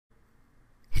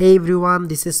Hey everyone,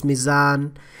 this is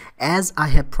Mizan. As I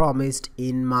have promised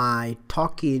in my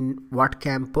talk in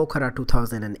WordCamp Pokhara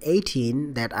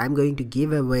 2018 that I'm going to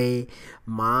give away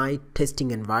my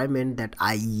testing environment that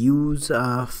I use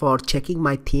for checking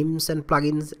my themes and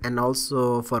plugins and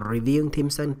also for reviewing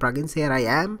themes and plugins. Here I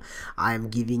am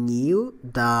giving you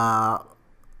the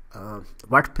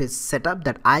WordPress setup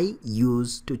that I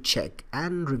use to check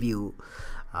and review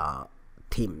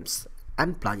themes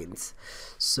and plugins.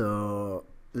 So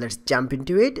let's jump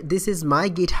into it. This is my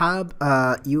GitHub.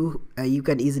 You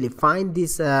can easily find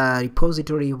this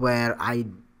repository where I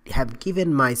have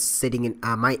given my setting in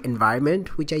my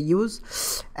environment which I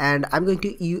use, and I'm going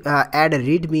to add a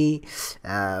readme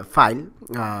file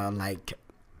like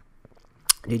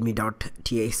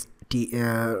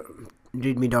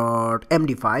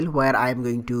readme.md file where I am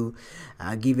going to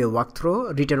give a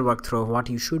written walkthrough what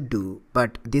you should do,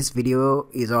 but this video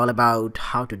is all about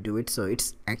how to do it, so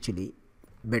it's actually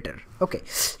better. Okay,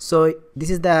 so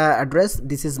this is the address.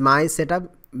 This is my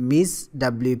setup,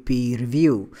 MizWP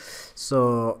review.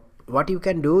 So what you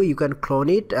can do, you can clone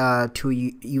it to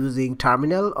using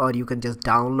terminal, or you can just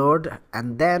download,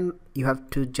 and then you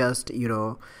have to just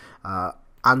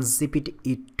unzip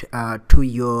it to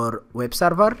your web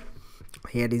server.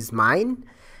 Here is mine,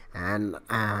 and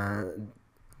I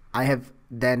have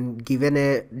then given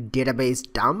a database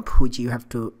dump which you have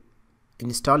to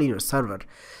install in your server.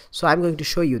 So I'm going to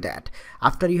show you that.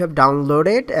 After you have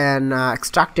downloaded and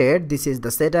extracted, this is the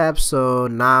setup. So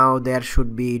now there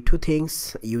should be two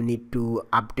things. You need to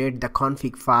update the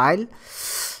config file.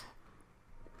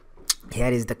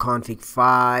 Here is the config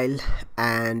file,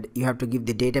 and you have to give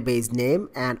the database name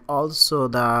and also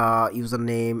the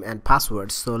username and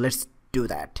password. So let's do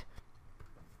that.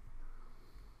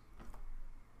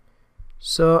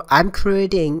 So I'm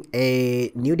creating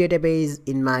a new database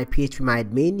in my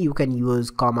phpMyAdmin. You can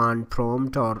use command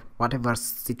prompt or whatever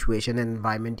situation and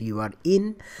environment you are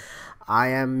in. I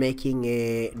am making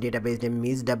a database named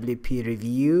MizWP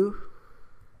review,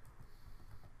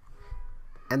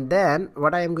 and then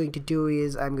what I am going to do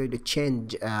is I'm going to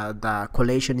change the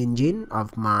collation engine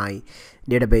of my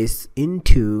database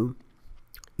into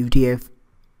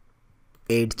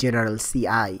UTF-8 general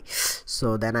CI.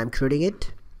 So then I'm creating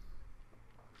it.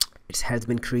 It has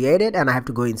been created and I have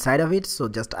to go inside of it, so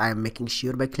just I am making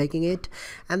sure by clicking it,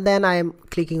 and then I am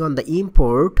clicking on the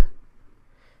import.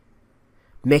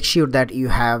 Make sure that you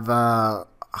have a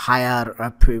higher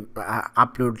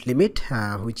upload limit,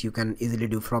 which you can easily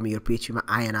do from your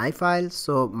phpINI file.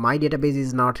 So my database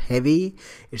is not heavy,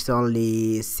 it's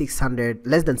only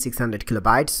less than 600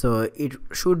 kilobytes, so it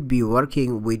should be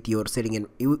working with your setting in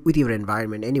with your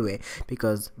environment anyway,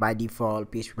 because by default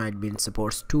phpMyAdmin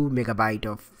supports 2 megabyte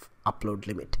of upload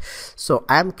limit. So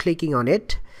I'm clicking on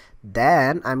it.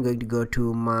 Then I'm going to go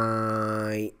to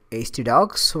my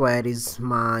htdocs, where is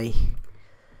my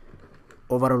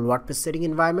overall WordPress setting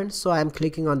environment. So I'm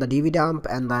clicking on the db dump,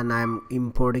 and then I'm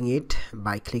importing it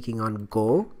by clicking on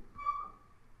go.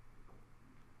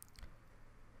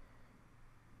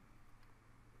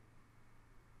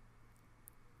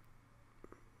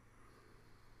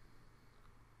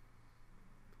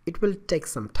 It will take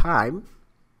some time.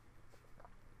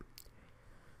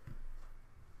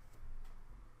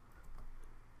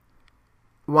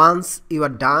 Once you are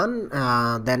done,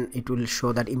 then it will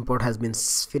show that import has been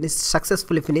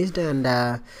successfully finished, and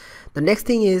the next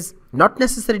thing is, not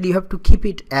necessarily you have to keep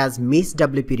it as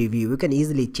MizWP review. You can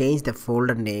easily change the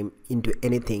folder name into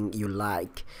anything you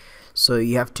like. So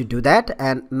you have to do that,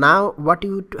 and now what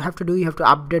you have to do, you have to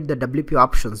update the WP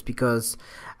options, because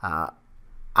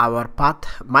our path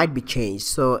might be changed.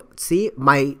 So see,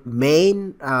 my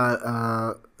main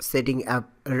setting up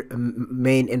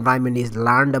main environment is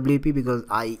learn WP, because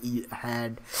I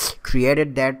had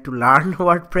created that to learn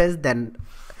WordPress. Then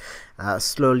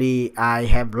slowly I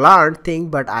have learned thing,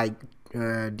 but I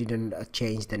didn't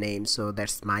change the name, so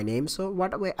that's my name. So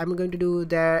what I'm going to do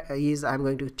there is I'm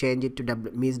going to change it to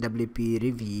MizWP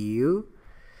review.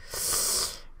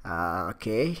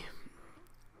 Okay,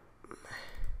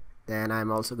 then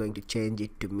I'm also going to change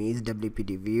it to MizWP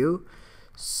review.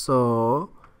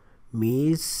 So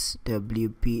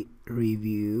MizWP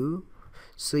review,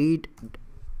 so it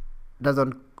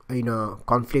doesn't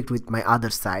conflict with my other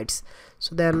sites.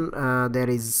 So then there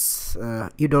is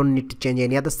you don't need to change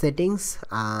any other settings.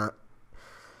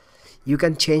 You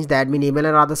can change the admin email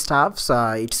and other stuff, so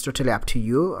it's totally up to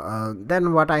you.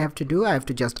 Then what I have to do, I have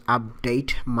to just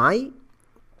update my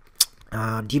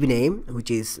DB name, which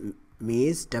is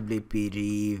Miz WP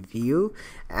review,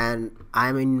 and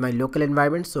I'm in my local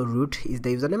environment, so root is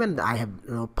the username and I have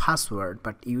no password,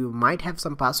 but you might have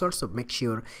some password, so make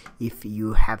sure if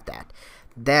you have that.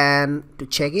 Then to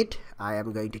check it, I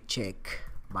am going to check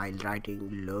by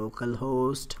writing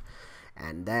localhost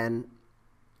and then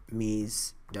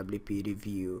Miz WP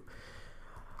review.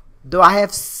 Though I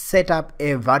have set up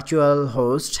a virtual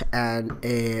host and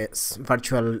a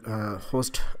virtual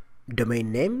host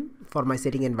domain name for my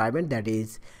setting environment, that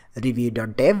is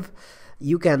review.dev.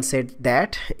 You can set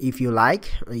that if you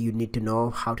like. You need to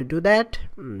know how to do that,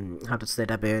 how to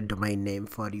set up a domain name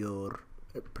for your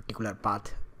particular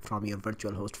path from your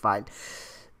virtual host file.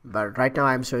 But right now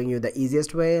I'm showing you the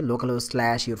easiest way.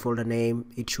 Localhost / your folder name,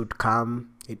 it should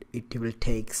come. It will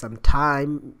take some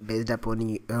time based upon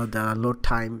the load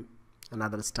time and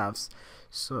other stuffs,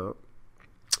 so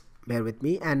bear with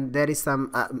me. And there is some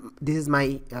this is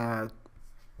my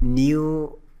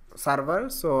new server,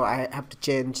 so I have to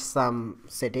change some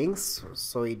settings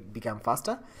so it become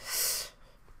faster.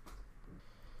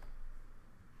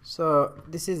 So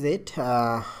this is it.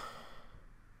 For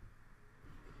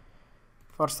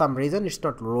some reason it's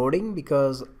not loading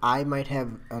because I might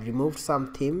have removed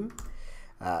some theme.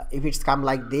 If it's come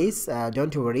like this,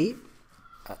 don't worry,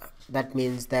 that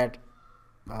means that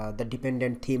the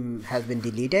dependent theme has been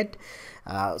deleted.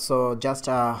 So just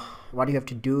what you have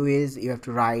to do is you have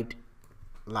to write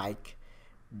like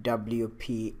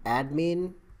wp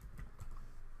admin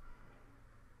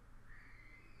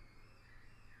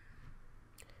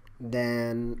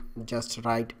then just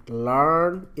write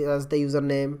learn as the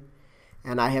username,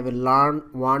 and I have a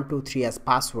learn123 as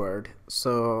password,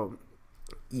 so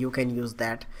you can use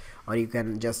that or you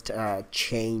can just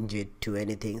change it to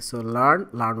anything. So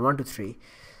learn123.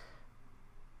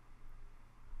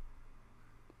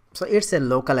 So it's a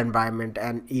local environment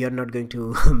and you're not going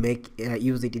to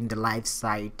use it in the live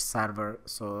site server,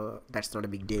 so that's not a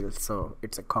big deal. So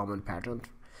it's a common pattern.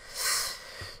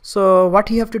 So what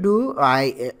you have to do,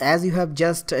 as you have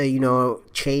just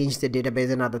changed the database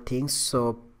and other things,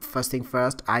 so first thing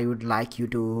first, I would like you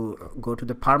to go to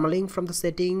the permalink from the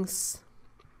settings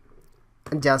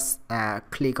and just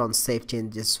click on save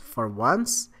changes for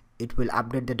once. It will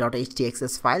update the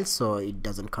 .htaccess file so it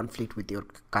doesn't conflict with your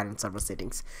current server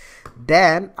settings.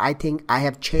 Then I think I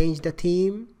have changed the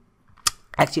theme.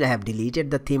 Actually I have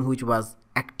deleted the theme which was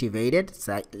activated.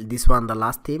 So this one, the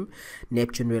last theme,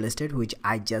 Neptune Real Estate, which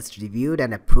I just reviewed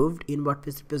and approved in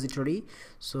WordPress repository,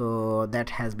 so that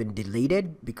has been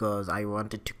deleted because I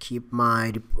wanted to keep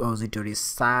my repository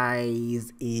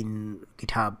size in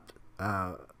GitHub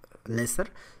lesser,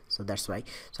 so that's why.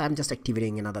 So I'm just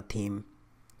activating another theme.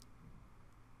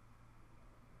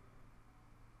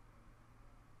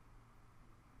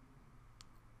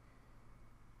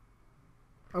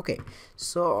 Okay,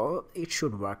 so it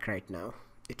should work right now.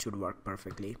 It should work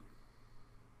perfectly.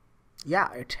 Yeah,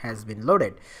 it has been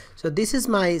loaded. So this is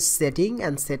my setting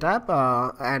and setup,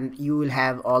 and you will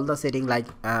have all the setting like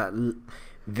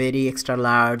very extra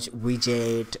large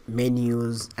widget,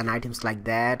 menus and items like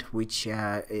that, which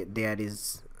there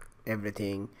is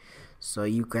everything. So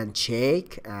you can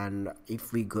check, and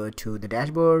if we go to the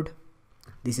dashboard,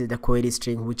 this is the query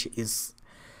string which is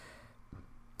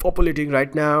populating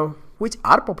right now,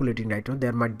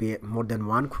 there might be more than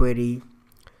one query.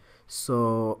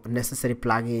 So necessary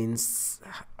plugins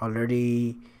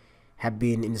already have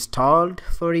been installed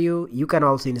for you. You can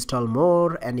also install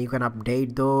more and you can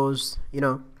update those,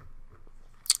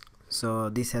 so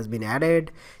this has been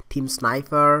added. Theme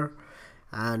sniper,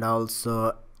 and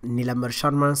also Nilambar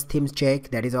Sharma's theme check,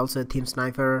 that is also a theme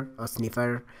sniper or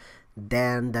sniffer.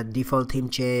 Then the default theme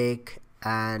check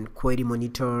and query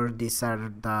monitor, these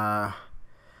are the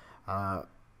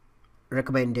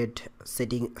recommended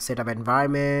setup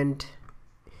environment,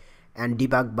 and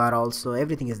debug bar also,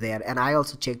 everything is there. And I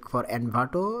also check for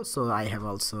Envato, so I have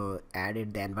also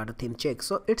added the Envato theme check.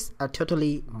 So it's a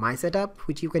totally my setup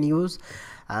which you can use.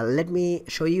 Let me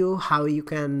show you how you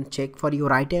can check for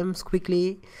your items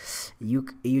quickly. You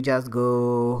just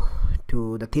go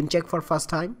to the theme check for first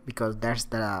time, because that's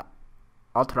the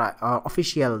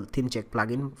official theme check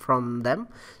plugin from them.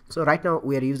 So right now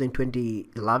we are using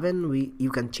 2011. You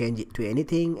can change it to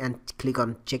anything and click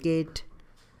on check it.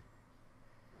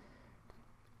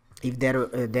 If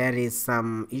there is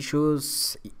some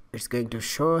issues, it's going to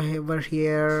show over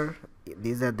here.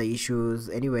 These are the issues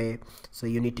anyway, so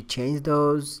you need to change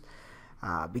those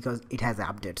because it has an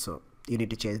update, so you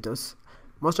need to change those.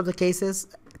 Most of the cases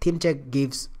theme check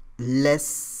gives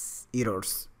less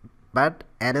errors, but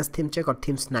NS theme check or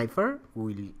theme sniper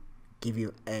will give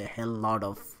you a hell lot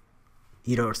of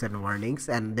errors and warnings,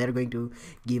 and they're going to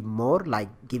give more, like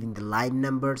giving the line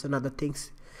numbers and other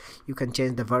things. You can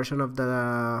change the version of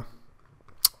the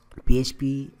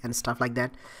PHP and stuff like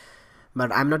that,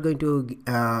 but I'm not going to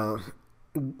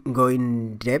go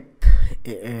in depth.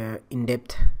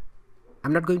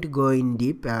 I'm not going to go in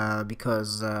deep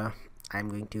because I'm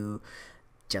going to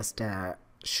just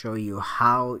show you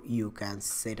how you can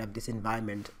set up this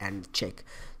environment and check.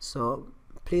 So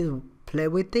please play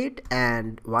with it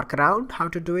and work around how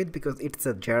to do it, because it's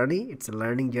a journey, it's a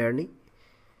learning journey.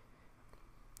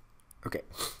 Okay,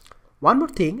 one more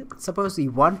thing, suppose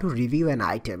you want to review an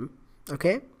item.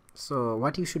 Okay, so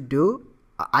what you should do,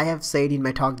 I have said in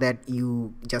my talk that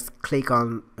you just click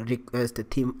on request the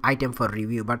theme item for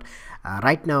review, but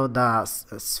right now the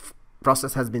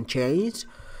process has been changed.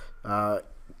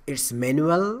 It's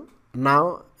manual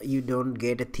now. You don't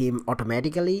get a theme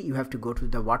automatically. You have to go to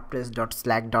the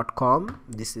wordpress.slack.com.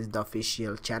 this is the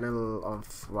official channel of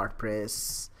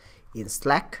WordPress in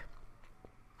Slack.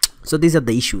 So these are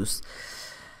the issues.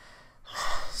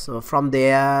 So from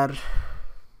there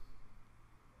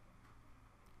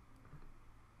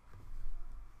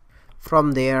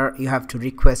you have to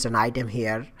request an item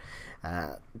here.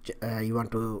 You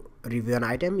want to review an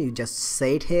item, you just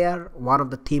say it here. One of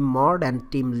the theme mod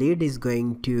and team lead is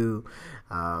going to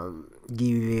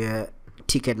give you a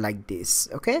ticket like this.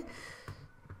 Okay,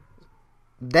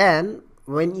 then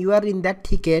when you are in that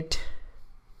ticket,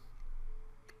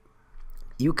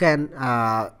 you can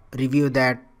review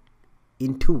that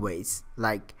in two ways.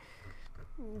 Like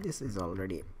this is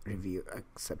already review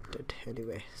accepted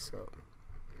anyway, so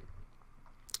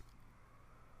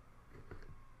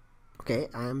okay,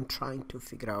 I am trying to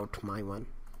figure out my one.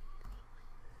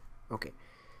 Okay,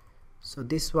 so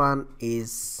this one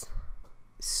is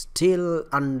still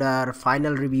under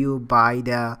final review by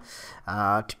the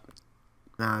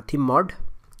theme mod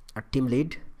or team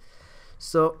lead.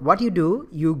 So what you do,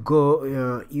 you go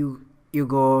you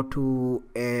go to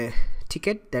a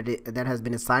ticket that has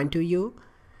been assigned to you.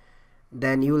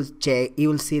 Then you will check, you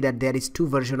will see that there is two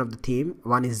versions of the theme.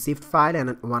 One is zip file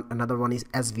and another one is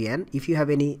SVN. If you have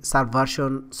any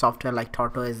subversion software like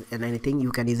Tortoise and anything,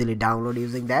 you can easily download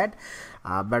using that,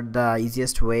 but the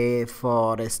easiest way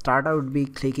for a starter would be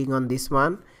clicking on this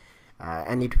one,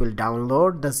 and it will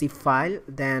download the zip file.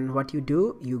 Then what you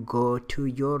do, you go to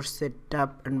your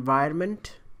setup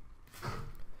environment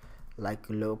like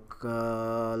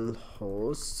localhost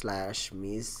 /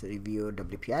 MizReview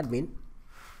wp-admin.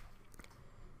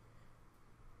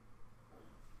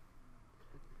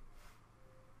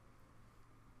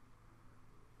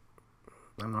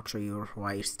 I'm not sure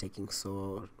why it's taking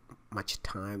so much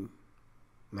time.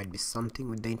 Might be something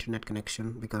with the internet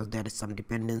connection, because there is some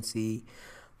dependency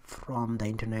from the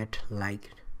internet,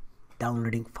 like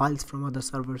downloading files from other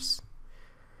servers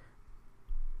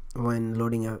when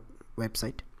loading a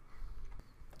website.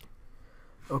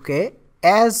 Okay,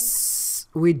 as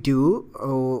we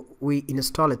do, we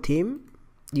install a theme.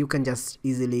 You can just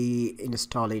easily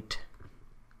install it,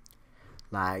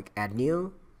 like add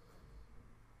new,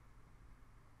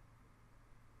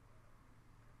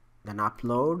 then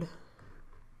upload,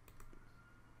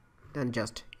 then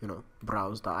just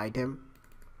browse the item,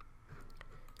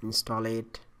 install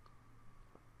it,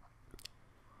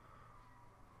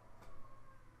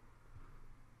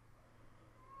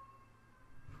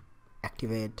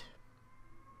 activate,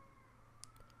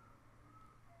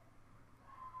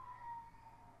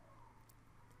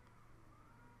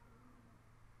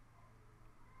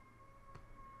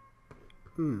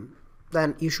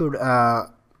 then you should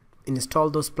install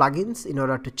those plugins in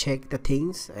order to check the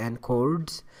things and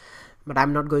codes, but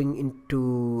I'm not going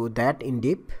into that in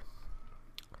deep.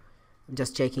 I'm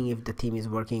just checking if the theme is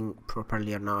working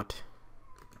properly or not.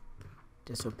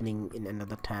 Just opening in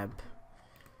another tab.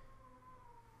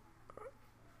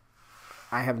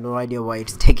 I have no idea why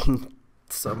it's taking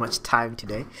so much time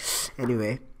today.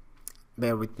 Anyway,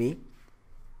 bear with me.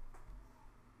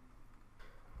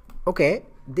 Okay,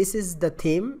 this is the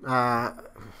theme.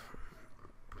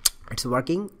 It's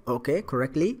working okay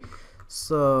correctly.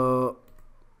 So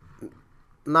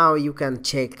now you can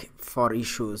check for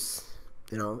issues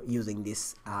using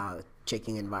this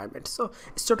checking environment. So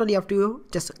it's totally up to you.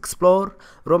 Just explore,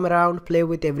 roam around, play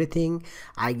with everything.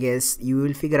 I guess you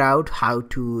will figure out how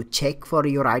to check for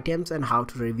your items and how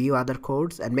to review other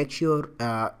codes, and make sure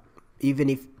even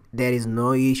if there is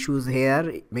no issues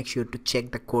here, make sure to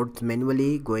check the codes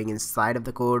manually, going inside of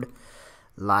the code,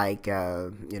 like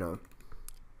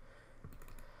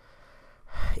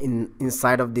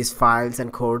inside of these files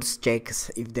and codes, checks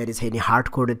if there is any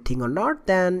hard-coded thing or not.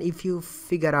 Then if you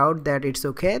figure out that it's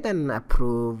okay, then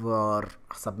approve or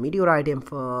submit your item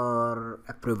for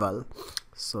approval.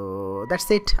 So that's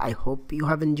it. I hope you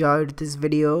have enjoyed this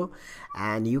video,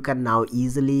 and you can now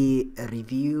easily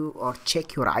review or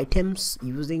check your items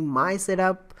using my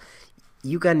setup.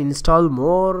 You can install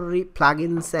more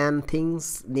plugins and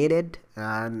things needed,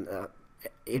 and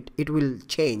it will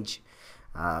change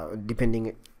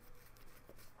depending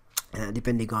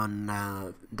on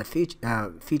the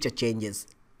feature changes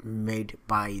made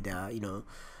by the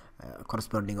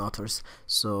corresponding authors.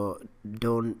 So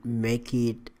don't make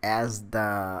it as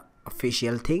the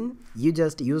official thing. You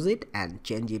just use it and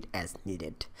change it as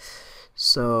needed.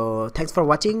 So thanks for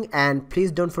watching, and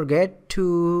please don't forget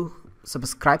to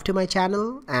subscribe to my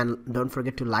channel, and don't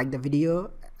forget to like the video,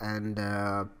 and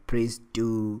please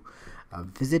do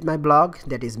visit my blog,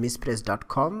 that is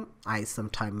MizPress.com. I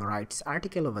sometimes write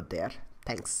article over there.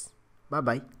 Thanks. Bye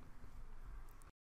bye.